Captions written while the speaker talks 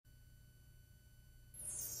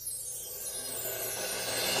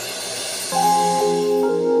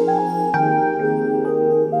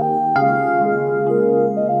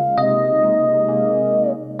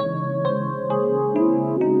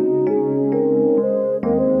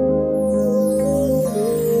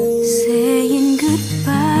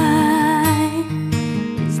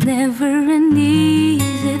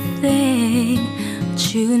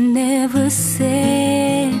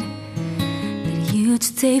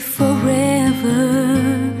forever.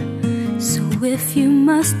 So if you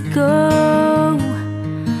must go,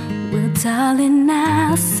 well, darling,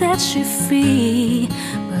 I'll set you free.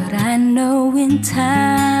 But I know in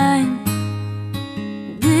time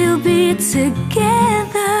we'll be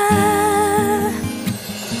together.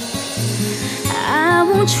 I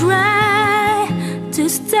won't try to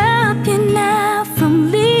stop you now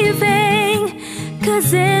from leaving,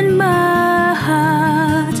 'cause in my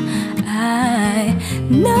heart I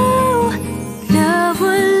know love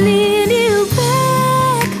will lead you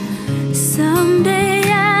back. Someday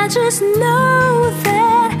I just know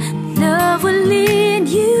that love will lead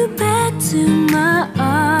you back to my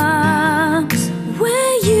arms,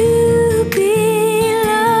 where you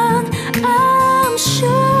belong. I'm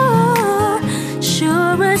sure,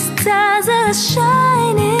 sure as stars are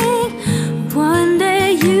shining, one day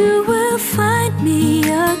you will find me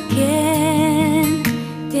again.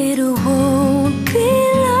 It won't be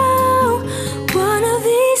long, one of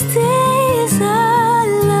these days our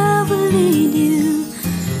love will lead you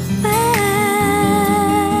back.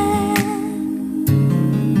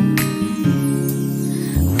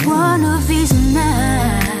 One of these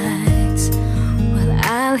nights, well,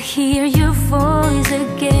 I'll hear your voice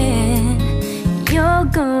again. You're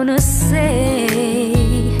gonna say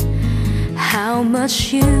how much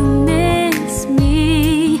you miss me.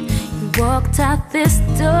 You walked out this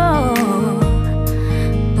door,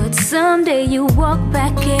 but someday you walk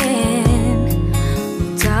back in.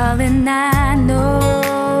 Darling, I know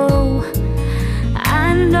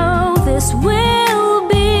this will